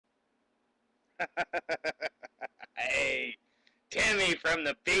Hey, Timmy from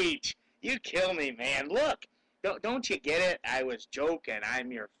the beach. You kill me, man. Look, don't you get it? I was joking.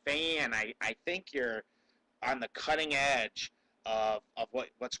 I'm your fan. I think you're on the cutting edge of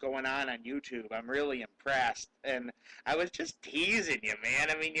what's going on YouTube. I'm really impressed. And I was just teasing you, man.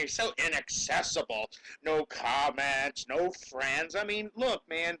 I mean, you're so inaccessible. No comments, no friends. I mean, look,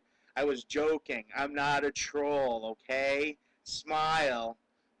 man, I was joking. I'm not a troll, okay? Smile.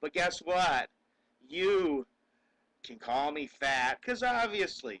 But guess what? You can call me fat, because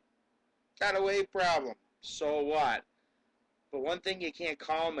obviously, got a weight problem. So what? But one thing you can't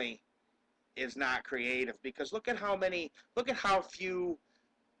call me is not creative, because look at how few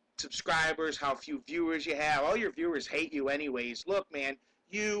subscribers, how few viewers you have. All your viewers hate you anyways. Look, man,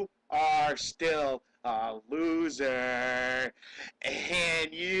 you are still a loser,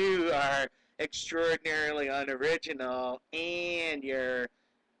 and you are extraordinarily unoriginal, and you're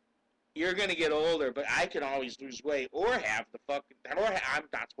gonna get older, but I can always lose weight, or have the fucking, I'm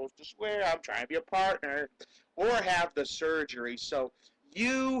not supposed to swear, I'm trying to be a partner, or have the surgery. So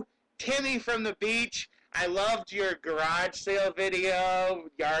you, Timmy from the beach, I loved your garage sale video,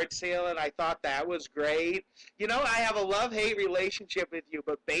 yard sale, and I thought that was great. You know, I have a love-hate relationship with you,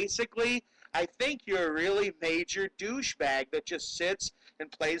 but basically, I think you're a really major douchebag that just sits and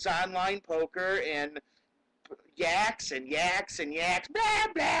plays online poker and yaks and yaks and yaks, blah,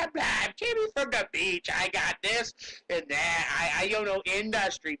 blah, blah. Jimmy from the beach, I got this and that. I don't know,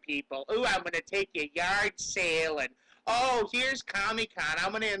 industry people. Ooh, I'm going to take you yard sailing. Oh, here's Comic Con. I'm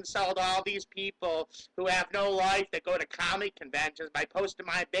going to insult all these people who have no life that go to comic conventions by posting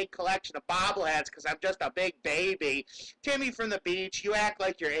my big collection of bobbleheads because I'm just a big baby. Timmy from the beach, you act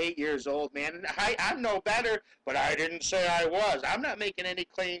like you're 8 years old, man. I'm no better, but I didn't say I was. I'm not making any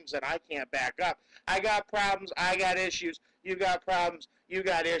claims that I can't back up. I got problems, I got issues. You got problems, you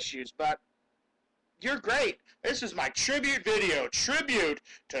got issues. But you're great. This is my tribute video. Tribute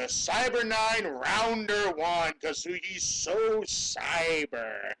to cyber9rounder1 because he's so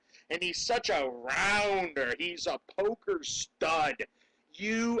cyber. And he's such a rounder. He's a poker stud.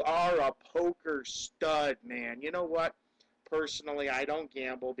 You are a poker stud, man. You know what? Personally, I don't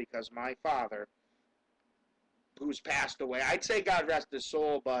gamble because my father, who's passed away, I'd say God rest his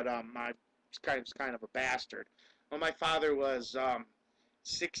soul, but I was kind of a bastard. Well, my father was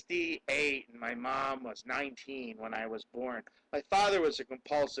 68 and my mom was 19 when I was born. My father was a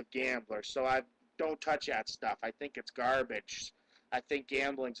compulsive gambler, so I don't touch that stuff. I think it's garbage. I think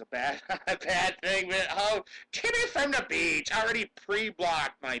gambling's a bad a bad thing. But, oh, Timmy from the beach already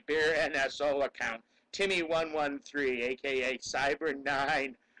pre-blocked my Bear NSO account. Timmy113, aka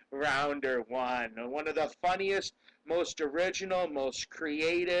Cyber9 Rounder 1. One of the funniest, most original, most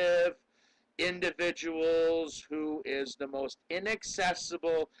creative individuals, who is the most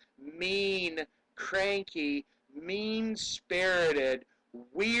inaccessible, mean, cranky, mean-spirited,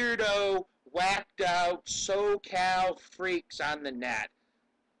 weirdo, whacked out SoCal freaks on the net.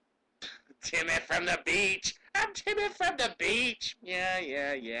 Timmy from the beach. I'm Timmy from the beach. Yeah,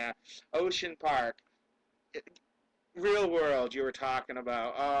 yeah, yeah. Ocean Park. Real world you were talking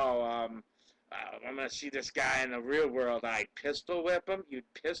about. Oh, I'm going to see this guy in the real world. I'd pistol whip him.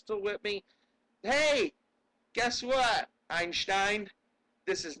 You'd pistol whip me? Hey, guess what, Einstein?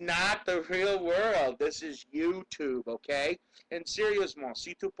 This is not the real world. This is YouTube, okay? And sérieusement,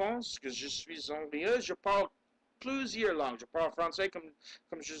 si tu penses que je suis ennuyeux, je parle plusieurs langues. Je parle français comme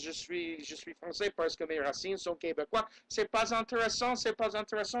je suis français parce que mes racines sont québécois. C'est pas intéressant, c'est pas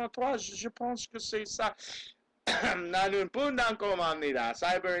intéressant. Toi, je pense que c'est ça. Nanun pundang komandida.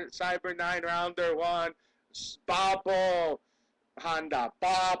 Cyber9rounder1. Babo. Honda,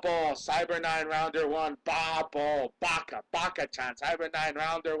 Bobble, Cyber9rounder1, Bobble, Baka-chan,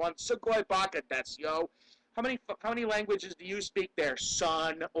 Cyber9rounder1, Sugoi Baka desu, yo. How many languages do you speak there,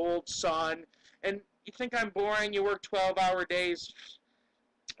 son, old son? And you think I'm boring? You work 12-hour days.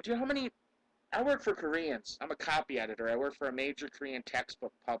 Do you know how many? I work for Koreans. I'm a copy editor. I work for a major Korean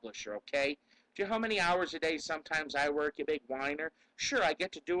textbook publisher, okay? Do you know how many hours a day sometimes I work, you big whiner? Sure, I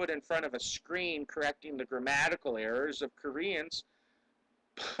get to do it in front of a screen correcting the grammatical errors of Koreans,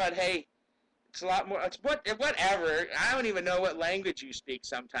 but hey, it's a lot more. It's whatever. I don't even know what language you speak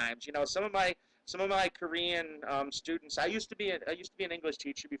sometimes. You know, some of my Korean students. I used to be an English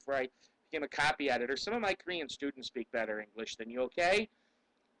teacher before I became a copy editor. Some of my Korean students speak better English than you. Okay,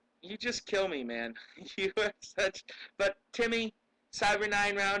 you just kill me, man. You are such. But Timmy,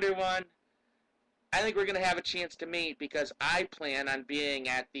 Cyber9rounder1, I think we're going to have a chance to meet because I plan on being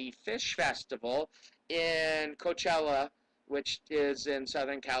at the Fish Festival in Coachella, which is in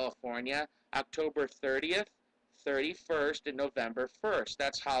Southern California, October 30th, 31st, and November 1st.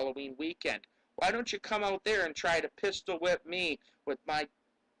 That's Halloween weekend. Why don't you come out there and try to pistol whip me with my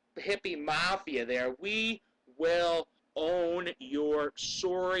hippie mafia there? We will own your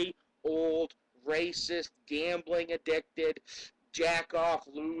sorry, old, racist, gambling addicted, jack off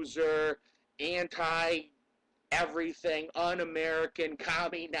loser, anti everything, un-American,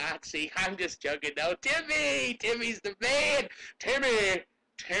 commie Nazi. I'm just joking. No, Timmy's the man.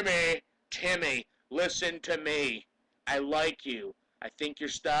 Timmy, Timmy, listen to me. I like you. I think your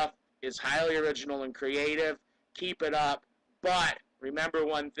stuff is highly original and creative. Keep it up. But remember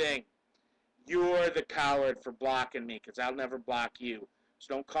one thing. You're the coward for blocking me, because I'll never block you.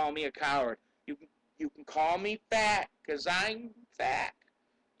 So don't call me a coward. You can call me fat, because I'm fat.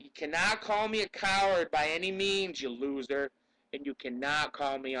 You cannot call me a coward by any means, you loser. And you cannot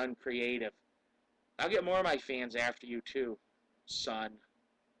call me uncreative. I'll get more of my fans after you, too, son.